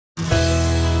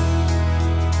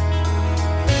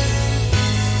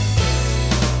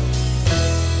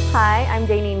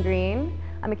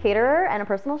I'm a caterer and a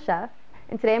personal chef,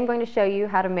 and today I'm going to show you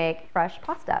how to make fresh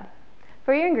pasta.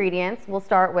 For your ingredients, we'll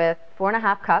start with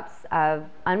 4½ cups of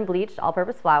unbleached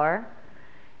all-purpose flour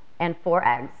and 4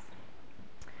 eggs.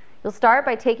 You'll start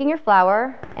by taking your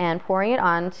flour and pouring it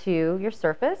onto your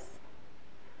surface.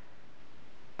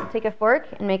 Take a fork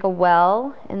and make a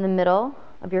well in the middle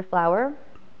of your flour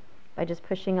by just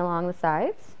pushing along the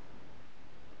sides.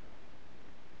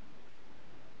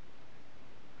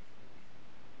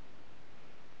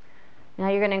 Now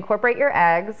you're going to incorporate your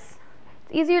eggs.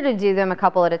 It's easier to do them a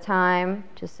couple at a time,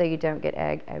 just so you don't get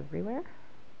egg everywhere.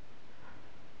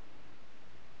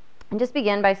 And just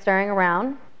begin by stirring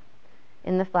around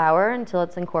in the flour until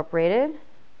it's incorporated. And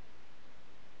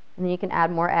then you can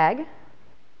add more egg.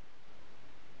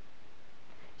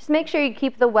 Just make sure you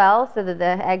keep the well so that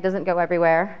the egg doesn't go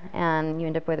everywhere and you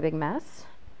end up with a big mess.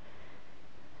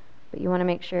 But you want to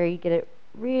make sure you get it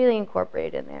really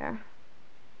incorporated in there.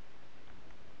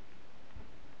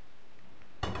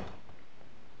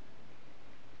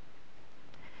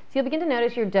 So you'll begin to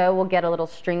notice your dough will get a little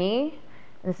stringy,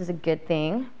 and this is a good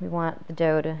thing. We want the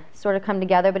dough to sort of come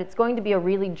together, but it's going to be a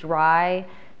really dry,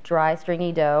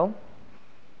 stringy dough.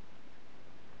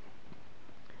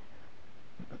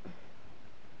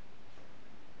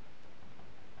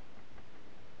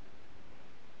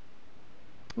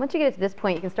 Once you get it to this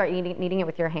point, you can start kneading it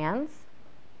with your hands.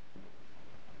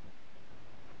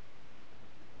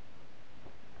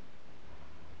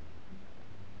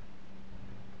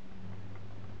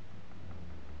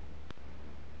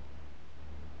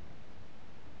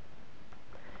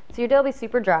 So your dough will be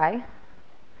super dry. And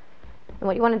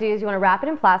what you want to do is you want to wrap it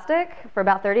in plastic for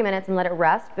about 30 minutes and let it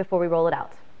rest before we roll it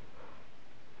out.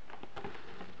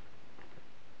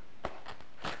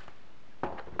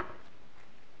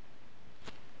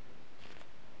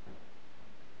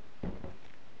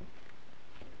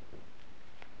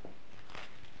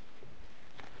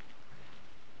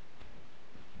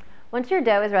 Once your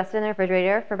dough is rested in the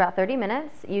refrigerator for about 30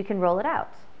 minutes, you can roll it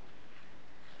out.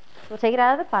 We'll take it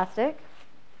out of the plastic.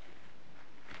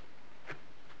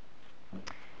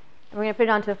 And we're going to put it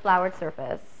onto a floured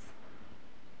surface.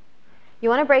 You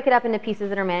want to break it up into pieces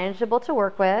that are manageable to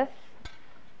work with.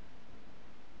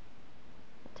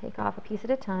 Take off a piece at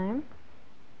a time.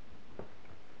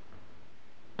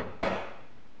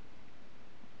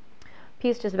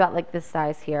 Piece just about like this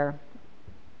size here.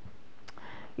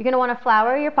 You're going to want to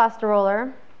flour your pasta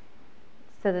roller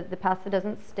so that the pasta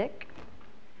doesn't stick.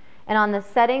 And on the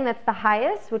setting that's the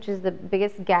highest, which is the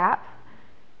biggest gap,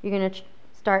 you're going to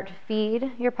start to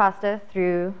feed your pasta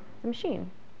through the machine.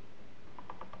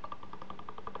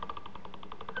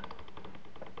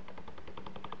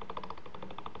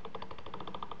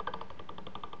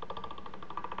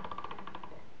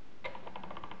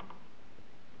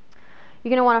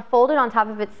 You're going to want to fold it on top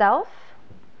of itself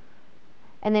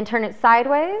and then turn it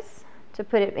sideways to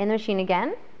put it in the machine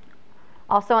again,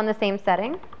 also on the same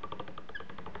setting.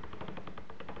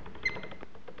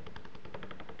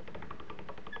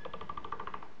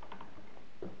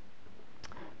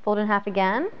 Fold in half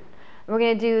again. And we're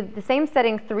going to do the same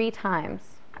setting 3 times.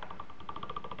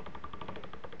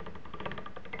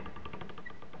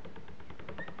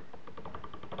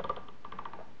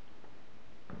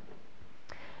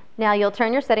 Now you'll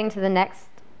turn your setting to the next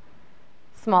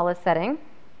smallest setting.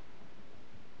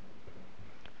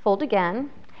 Fold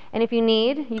again, and if you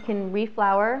need, you can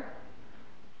reflour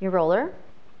your roller.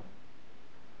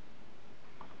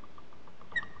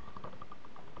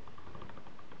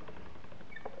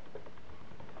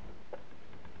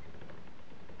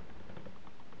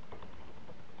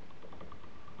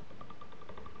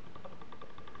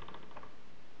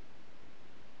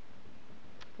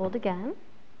 Fold again.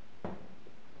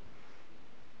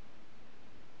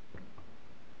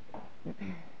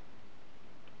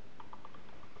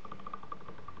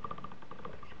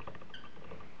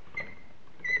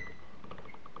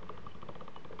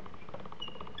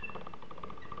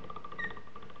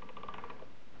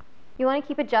 You want to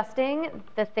keep adjusting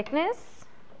the thickness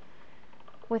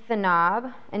with the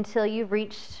knob until you've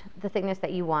reached the thickness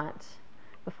that you want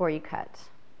before you cut.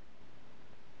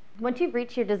 Once you've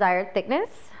reached your desired thickness,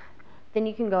 then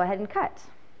you can go ahead and cut.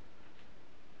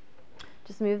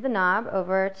 Just move the knob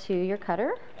over to your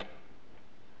cutter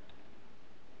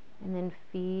and then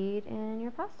feed in your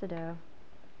pasta dough.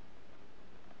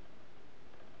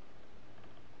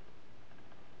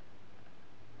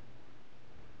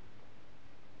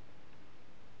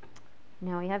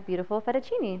 Now we have beautiful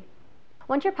fettuccine.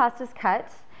 Once your pasta is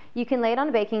cut, you can lay it on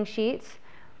a baking sheet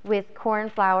with corn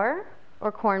flour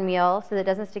or cornmeal so that it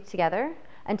doesn't stick together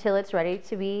until it's ready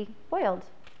to be boiled.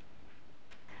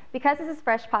 Because this is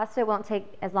fresh pasta, it won't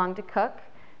take as long to cook.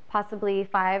 possibly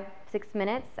 5-6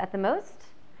 minutes at the most.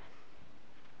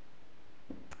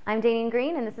 I'm Daneen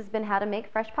Green, and this has been How to Make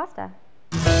Fresh Pasta.